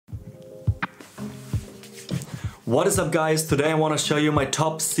What is up guys, today I want to show you my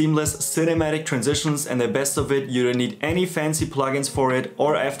top seamless cinematic transitions, and the best of it, you don't need any fancy plugins for it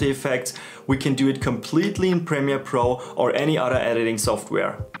or After Effects. We can do it completely in Premiere Pro or any other editing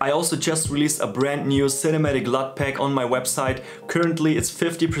software. I also just released a brand new cinematic LUT pack on my website. Currently it's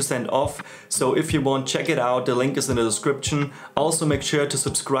 50% off, so if you want, check it out, the link is in the description. Also make sure to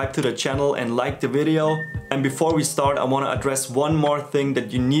subscribe to the channel and like the video. And before we start, I want to address one more thing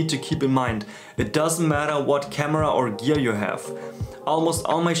that you need to keep in mind. It doesn't matter what camera or gear you have. Almost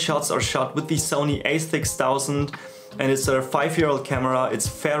all my shots are shot with the Sony a6000, and it's a 5-year-old camera. It's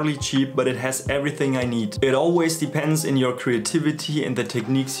fairly cheap, but it has everything I need. It always depends on your creativity and the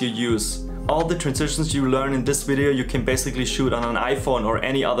techniques you use. All the transitions you learn in this video you can basically shoot on an iPhone or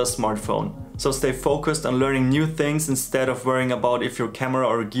any other smartphone. So stay focused on learning new things instead of worrying about if your camera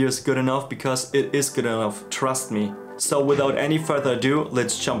or gear is good enough, because it is good enough, trust me. So without any further ado,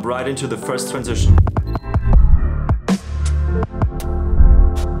 let's jump right into the first transition.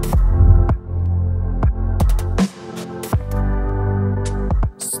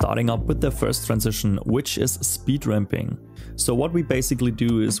 Starting up with the first transition, which is speed ramping. So what we basically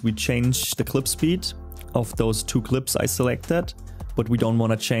do is we change the clip speed of those two clips I selected, but we don't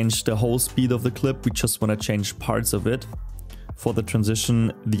want to change the whole speed of the clip, we just want to change parts of it. For the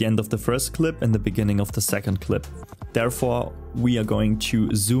transition, the end of the first clip and the beginning of the second clip. Therefore, we are going to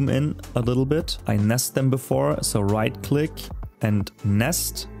zoom in a little bit. I nest them before, so right click and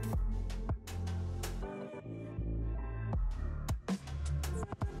nest.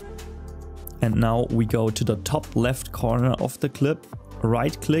 And now we go to the top left corner of the clip,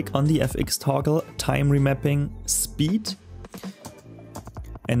 right click on the FX toggle, time remapping, speed.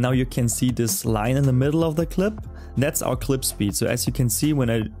 And now you can see this line in the middle of the clip. That's our clip speed. So as you can see, when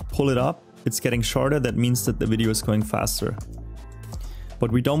I pull it up, it's getting shorter. That means that the video is going faster.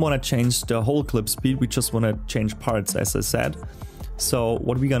 But we don't want to change the whole clip speed. We just want to change parts, as I said. So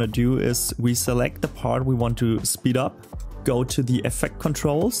what we're going to do is we select the part we want to speed up. Go to the effect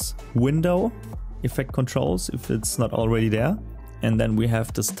controls, window, effect controls, if it's not already there. And then we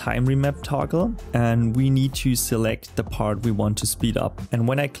have this time remap toggle, and we need to select the part we want to speed up. And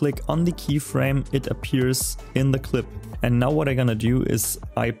when I click on the keyframe, it appears in the clip. And now what I'm gonna do is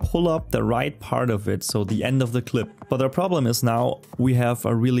I pull up the right part of it, so the end of the clip. But the problem is now we have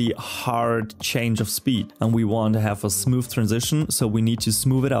a really hard change of speed and we want to have a smooth transition, so we need to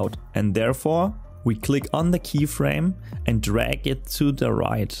smooth it out. And therefore, we click on the keyframe and drag it to the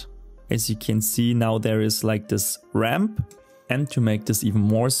right. As you can see, now there is like this ramp. And to make this even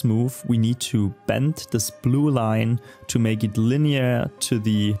more smooth, we need to bend this blue line to make it linear to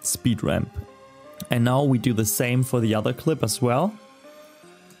the speed ramp. And now we do the same for the other clip as well.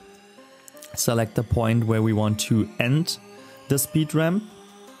 Select the point where we want to end the speed ramp.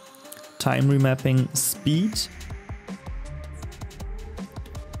 Time remapping, speed.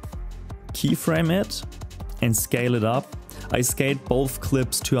 Keyframe it and scale it up. I scaled both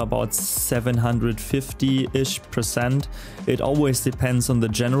clips to about 750-ish%. It always depends on the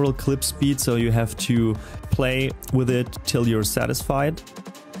general clip speed, so you have to play with it till you're satisfied.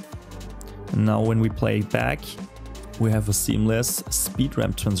 And now when we play back, we have a seamless speed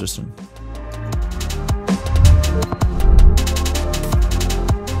ramp transition.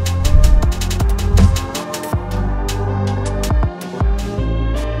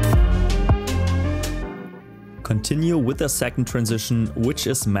 Continue with the second transition, which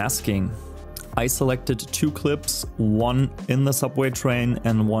is masking. I selected two clips, one in the subway train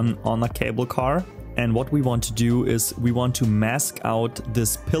and one on a cable car. And what we want to do is we want to mask out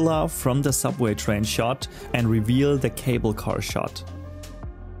this pillar from the subway train shot and reveal the cable car shot.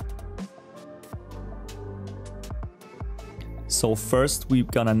 So first we're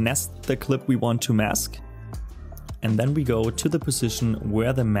gonna nest the clip we want to mask. And then we go to the position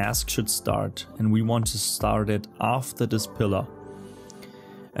where the mask should start, and we want to start it after this pillar.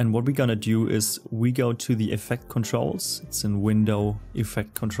 And what we're gonna do is we go to the effect controls, it's in window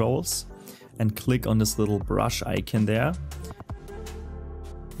effect controls, and click on this little brush icon there.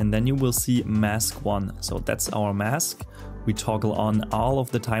 And then you will see mask 1, so that's our mask. We toggle on all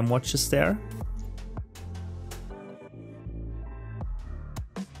of the time watches there.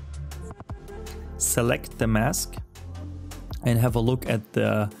 Select the mask and have a look at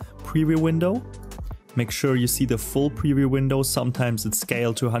the preview window. Make sure you see the full preview window. Sometimes it's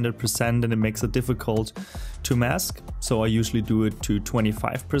scaled to 100% and it makes it difficult to mask. So I usually do it to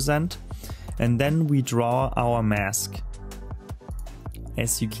 25%. And then we draw our mask.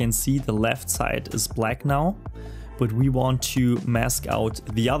 As you can see, the left side is black now, but we want to mask out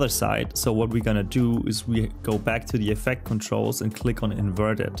the other side. So what we're gonna do is we go back to the effect controls and click on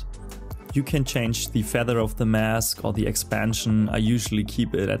inverted. You can change the feather of the mask or the expansion. I usually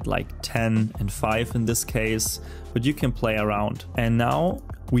keep it at like 10 and 5 in this case, but you can play around. And now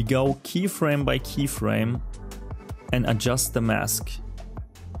we go keyframe by keyframe and adjust the mask.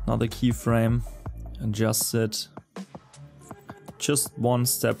 Another keyframe, adjust it just one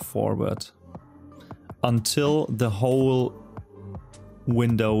step forward until the whole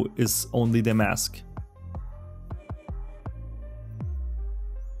window is only the mask.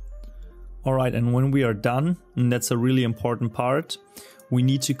 Alright, and when we are done, and that's a really important part, we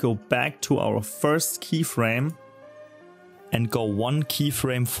need to go back to our first keyframe and go one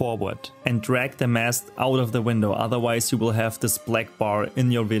keyframe forward and drag the mask out of the window. Otherwise you will have this black bar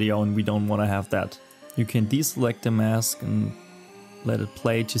in your video and we don't want to have that. You can deselect the mask and let it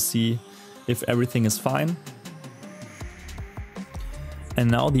play to see if everything is fine.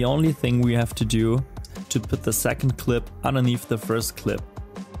 And now the only thing we have to do to put the second clip underneath the first clip.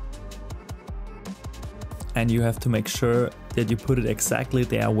 And you have to make sure that you put it exactly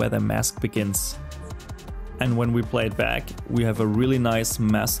there where the mask begins. And when we play it back, we have a really nice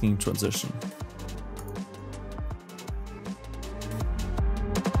masking transition.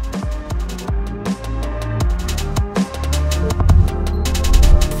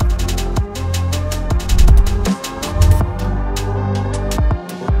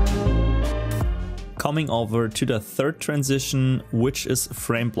 Coming over to the third transition, which is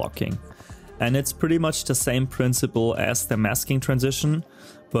frame blocking. And it's pretty much the same principle as the masking transition,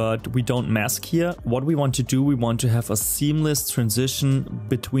 but we don't mask here. What we want to do, we want to have a seamless transition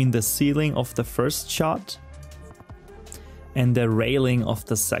between the ceiling of the first shot and the railing of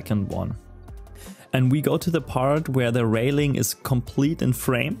the second one. And we go to the part where the railing is complete in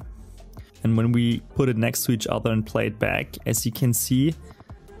frame. And when we put it next to each other and play it back, as you can see,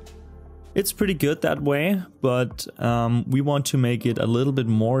 it's pretty good that way, but we want to make it a little bit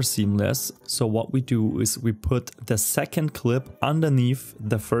more seamless. So what we do is we put the second clip underneath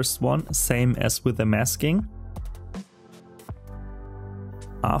the first one, same as with the masking.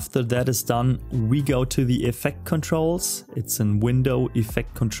 After that is done, we go to the effect controls. It's in window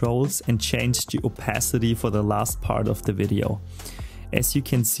effect controls and change the opacity for the last part of the video. As you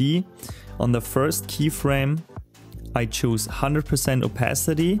can see, on the first keyframe, I choose 100%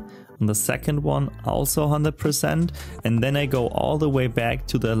 opacity. On the second one also 100%, and then I go all the way back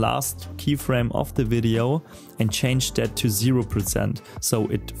to the last keyframe of the video and change that to 0%, so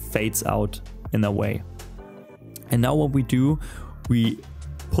it fades out in a way. And now what we do, we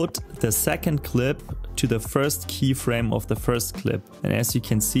put the second clip to the first keyframe of the first clip, and as you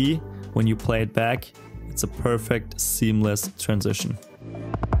can see, when you play it back, it's a perfect seamless transition.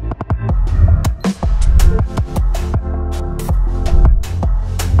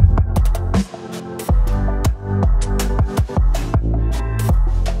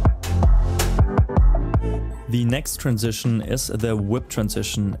 The next transition is the whip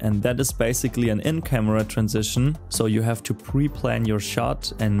transition, and that is basically an in-camera transition. So you have to pre-plan your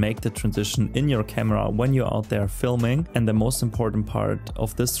shot and make the transition in your camera when you're out there filming. And the most important part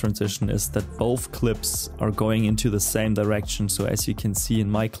of this transition is that both clips are going into the same direction. So as you can see in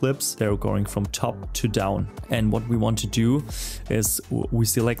my clips, they're going from top to down. And what we want to do is we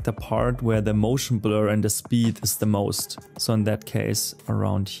select the part where the motion blur and the speed is the most. So in that case,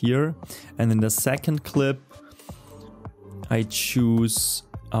 around here. And in the second clip, I choose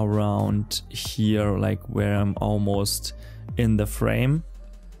around here, like where I'm almost in the frame.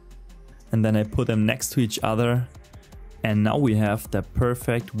 And then I put them next to each other. And now we have the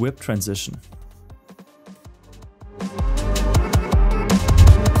perfect whip transition.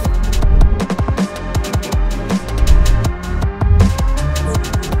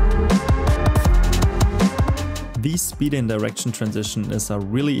 The speed and direction transition is a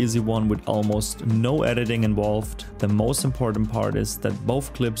really easy one with almost no editing involved. The most important part is that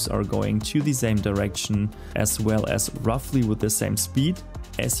both clips are going to the same direction as well as roughly with the same speed.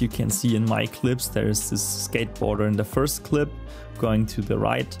 As you can see in my clips, there is this skateboarder in the first clip going to the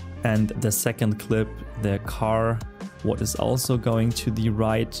right, and the second clip, the car, what is also going to the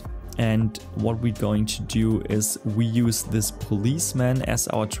right. And what we're going to do is we use this policeman as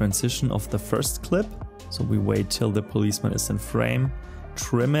our transition of the first clip. So we wait till the policeman is in frame,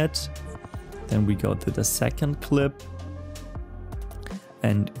 trim it, then we go to the second clip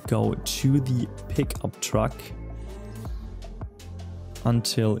and go to the pickup truck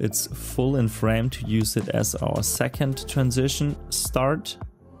until it's full in frame to use it as our second transition start.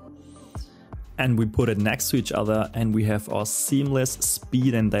 And we put it next to each other and we have our seamless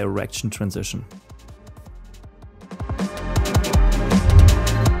speed and direction transition.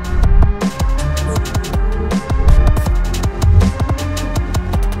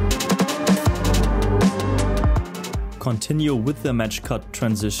 continue with the match cut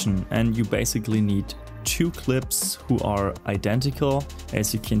transition, and you basically need 2 clips who are identical.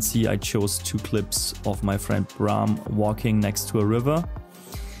 As you can see, I chose 2 clips of my friend Bram walking next to a river.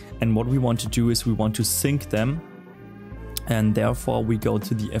 And what we want to do is we want to sync them, and therefore we go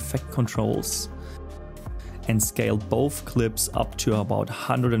to the effect controls and scale both clips up to about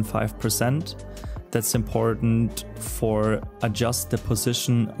 105%. That's important for adjust the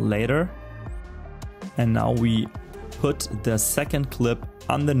position later. And now we put the second clip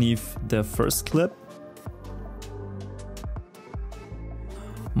underneath the first clip,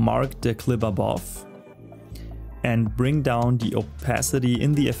 mark the clip above, and bring down the opacity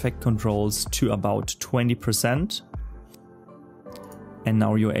in the effect controls to about 20%. And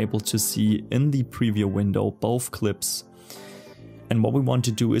now you're able to see in the preview window both clips. And what we want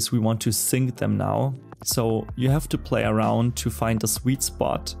to do is we want to sync them now. So you have to play around to find a sweet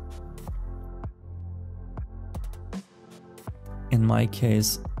spot. In my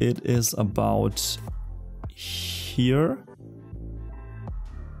case, it is about here,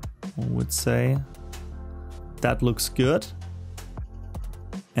 I would say. That looks good.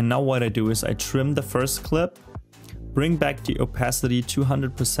 And now what I do is I trim the first clip, bring back the opacity to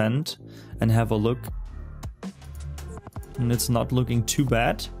 100% and have a look. And it's not looking too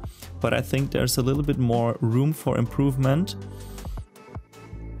bad, but I think there's a little bit more room for improvement.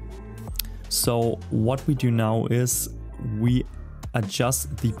 So what we do now is we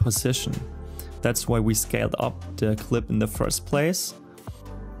adjust the position. That's why we scaled up the clip in the first place.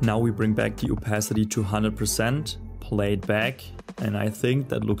 Now we bring back the opacity to 100%, play it back, and I think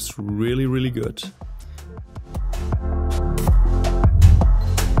that looks really, really good.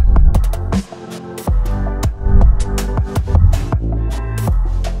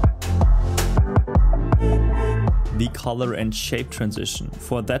 The color and shape transition.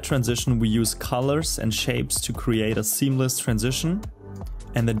 For that transition we use colors and shapes to create a seamless transition.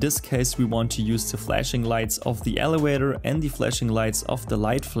 And in this case we want to use the flashing lights of the elevator and the flashing lights of the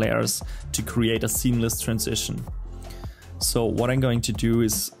light flares to create a seamless transition. So what I'm going to do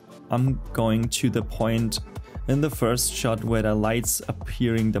is I'm going to the point in the first shot where the lights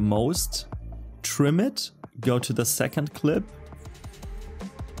appearing the most, trim it, go to the second clip,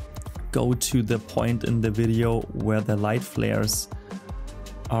 go to the point in the video where the light flares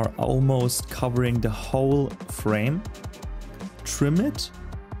are almost covering the whole frame, trim it,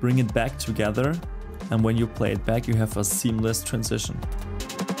 bring it back together, and when you play it back you have a seamless transition.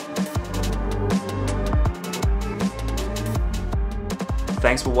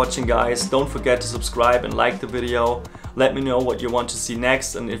 Thanks for watching, guys. Don't forget to subscribe and like the video. Let me know what you want to see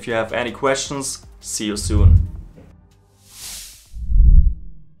next, and if you have any questions, see you soon.